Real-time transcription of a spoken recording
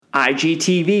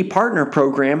IGTV partner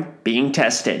program being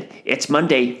tested. It's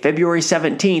Monday, February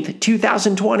 17th,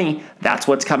 2020. That's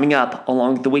what's coming up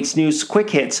along with the week's news quick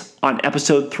hits on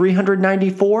episode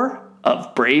 394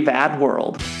 of Brave Ad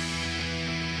World.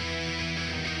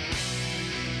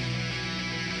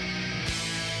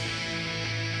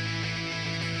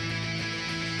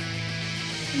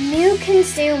 New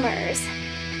consumers,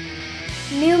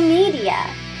 new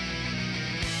media,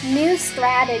 new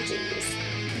strategies.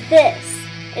 This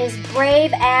is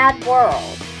Brave Ad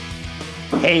World.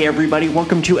 Hey everybody,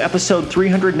 welcome to episode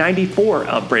 394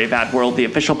 of Brave Ad World, the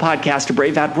official podcast of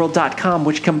braveadworld.com,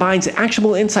 which combines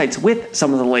actionable insights with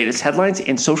some of the latest headlines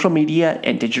in social media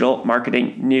and digital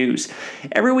marketing news.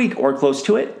 Every week or close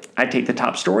to it, I take the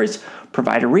top stories,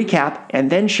 provide a recap, and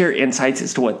then share insights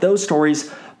as to what those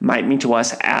stories might mean to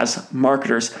us as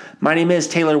marketers. My name is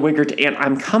Taylor Wiggert, and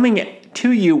I'm coming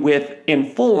to you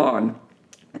in full-on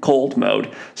cold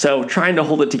mode. So trying to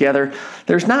hold it together.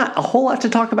 There's not a whole lot to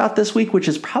talk about this week, which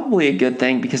is probably a good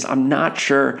thing because I'm not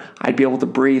sure I'd be able to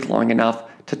breathe long enough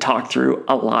to talk through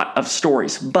a lot of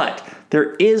stories. But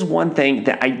there is one thing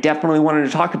that I definitely wanted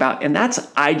to talk about, and that's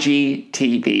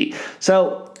IGTV.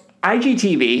 So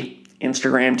IGTV,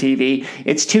 Instagram TV,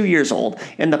 it's 2 years old,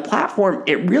 and the platform,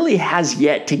 it really has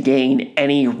yet to gain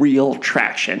any real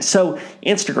traction. So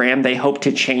Instagram, they hope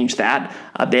to change that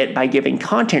a bit by giving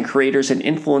content creators and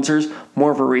influencers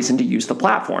more of a reason to use the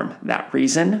platform. That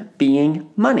reason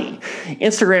being money.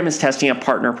 Instagram is testing a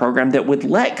partner program that would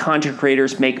let content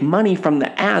creators make money from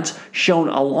the ads shown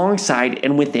alongside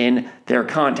and within their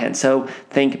content. So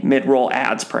think mid-roll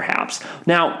ads perhaps.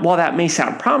 Now, while that may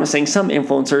sound promising, some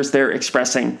influencers, they're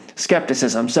expressing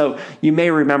skepticism. So you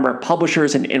may remember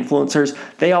publishers and influencers,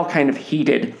 they all kind of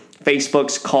heeded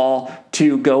Facebook's call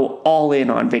to go all in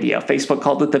on video. Facebook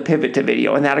called it the pivot to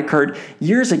video, and that occurred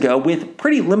years ago with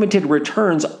pretty limited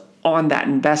returns on that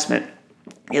investment,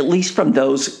 at least from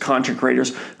those content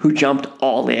creators who jumped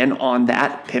all in on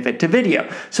that pivot to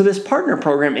video. So this partner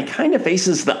program, it kind of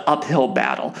faces the uphill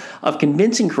battle of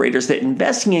convincing creators that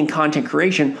investing in content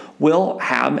creation will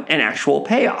have an actual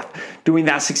payoff. Doing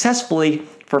that successfully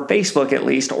for Facebook at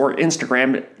least, or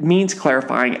Instagram, means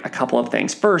clarifying a couple of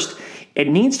things. First, it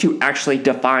needs to actually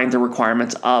define the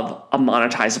requirements of a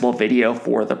monetizable video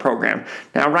for the program.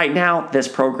 Now, right now, this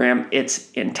program,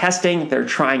 it's in testing. They're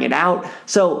trying it out.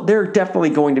 So there are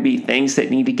definitely going to be things that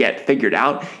need to get figured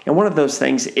out. And one of those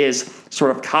things is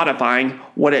sort of codifying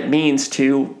what it means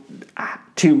to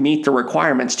meet the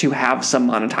requirements to have some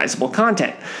monetizable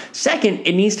content. Second,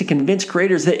 it needs to convince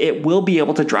creators that it will be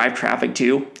able to drive traffic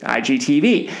to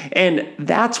IGTV. And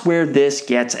that's where this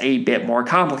gets a bit more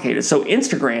complicated. So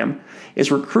Instagram is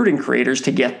recruiting creators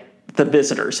to get the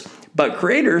visitors, but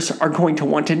creators are going to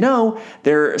want to know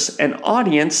there's an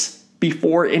audience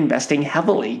before investing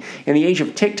heavily. In the age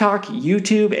of TikTok,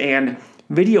 YouTube, and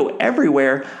video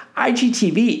everywhere,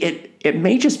 IGTV, it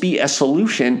may just be a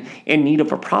solution in need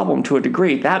of a problem to a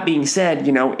degree. That being said,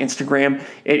 Instagram,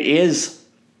 it is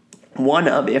one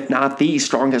of, if not the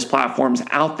strongest platforms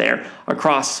out there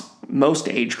across most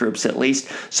age groups at least.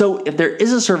 So if there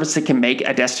is a service that can make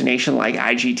a destination like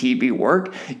IGTV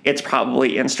work, it's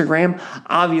probably Instagram.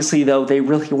 Obviously, though, they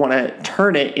really want to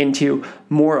turn it into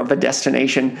more of a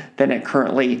destination than it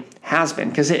currently has been,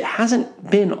 because it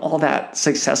hasn't been all that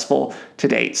successful to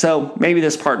date. So maybe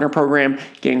this partner program,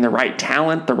 getting the right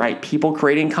talent, the right people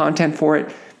creating content for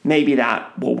it, maybe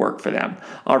that will work for them.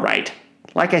 All right.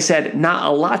 Like I said, not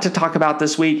a lot to talk about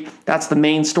this week. That's the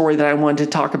main story that I wanted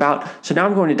to talk about. So now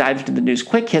I'm going to dive into the news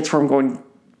quick hits, where I'm going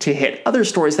to hit other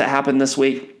stories that happened this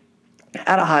week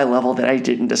at a high level that I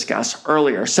didn't discuss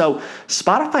earlier. So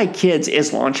Spotify Kids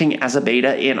is launching as a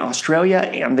beta in Australia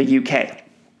and the UK.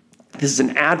 This is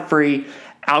an ad-free,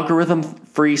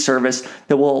 algorithm-free service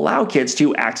that will allow kids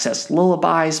to access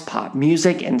lullabies, pop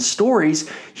music, and stories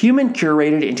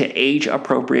human-curated into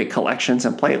age-appropriate collections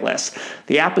and playlists.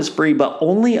 The app is free, but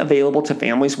only available to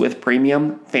families with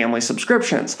premium family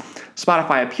subscriptions.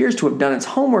 Spotify appears to have done its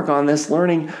homework on this,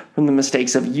 learning from the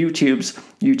mistakes of YouTube's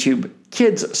YouTube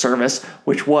Kids service,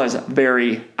 which was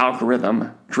very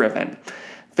algorithm-driven.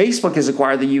 Facebook has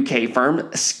acquired the UK firm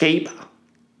Escape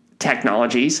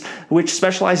Technologies, which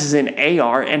specializes in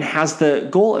AR and has the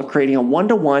goal of creating a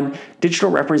one-to-one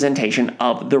digital representation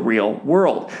of the real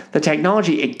world. The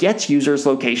technology, it gets users'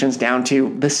 locations down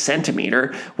to the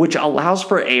centimeter, which allows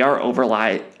for AR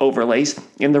overlays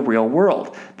in the real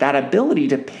world. That ability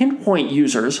to pinpoint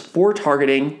users for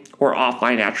targeting or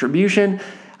offline attribution,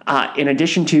 in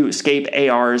addition to Escape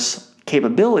AR's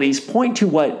capabilities, point to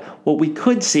what we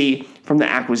could see from the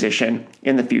acquisition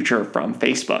in the future from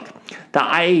Facebook. The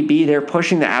IAB, they're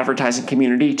pushing the advertising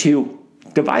community to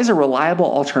devise a reliable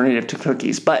alternative to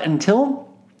cookies. But until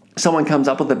someone comes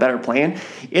up with a better plan,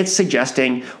 it's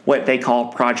suggesting what they call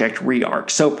Project ReArc.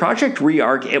 So Project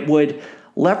ReArc, it would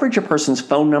leverage a person's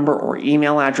phone number or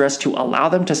email address to allow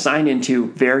them to sign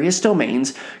into various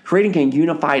domains, creating a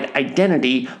unified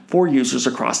identity for users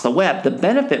across the web. The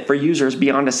benefit for users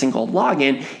beyond a single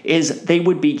login is they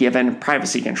would be given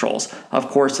privacy controls. Of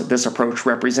course, this approach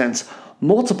represents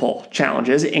multiple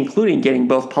challenges, including getting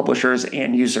both publishers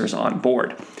and users on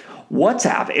board.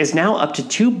 WhatsApp is now up to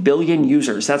 2 billion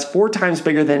users. That's 4 times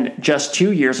bigger than just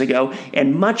 2 years ago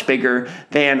and much bigger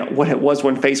than what it was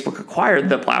when Facebook acquired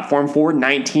the platform for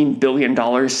 $19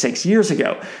 billion 6 years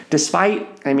ago.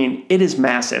 It is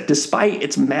massive. Despite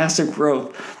its massive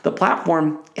growth, the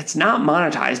platform, it's not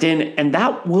monetized, and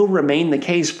that will remain the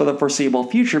case for the foreseeable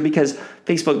future because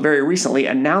Facebook very recently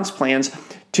announced that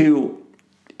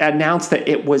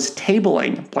it was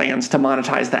tabling plans to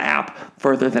monetize the app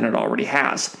further than it already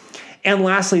has. And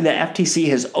lastly, the FTC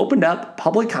has opened up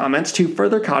public comments to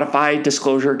further codify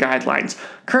disclosure guidelines.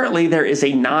 Currently, there is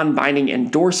a non-binding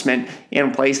endorsement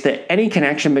in place that any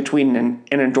connection between an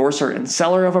endorser and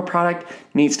seller of a product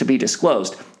needs to be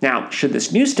disclosed. Now, should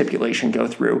this new stipulation go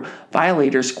through,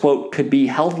 violators, quote, could be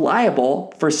held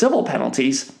liable for civil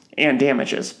penalties and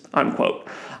damages, unquote.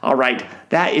 All right,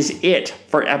 that is it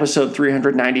for episode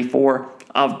 394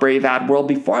 of Brave Ad World.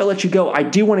 Before I let you go, I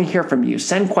do want to hear from you.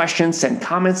 Send questions, send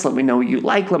comments, let me know what you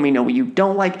like, let me know what you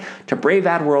don't like to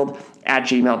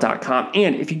braveadworld@gmail.com.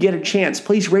 And if you get a chance,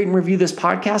 please rate and review this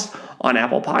podcast on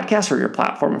Apple Podcasts or your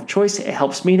platform of choice. It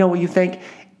helps me know what you think,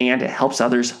 and it helps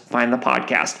others find the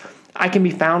podcast. I can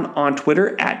be found on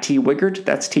Twitter at @TWiegert.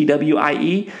 That's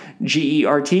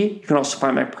TWIEGERT. You can also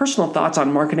find my personal thoughts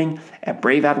on marketing at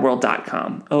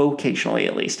braveadworld.com, occasionally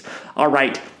at least. All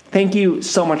right. Thank you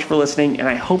so much for listening, and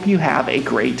I hope you have a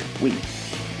great week.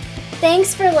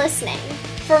 Thanks for listening.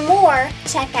 For more,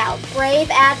 check out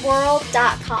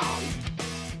braveadworld.com.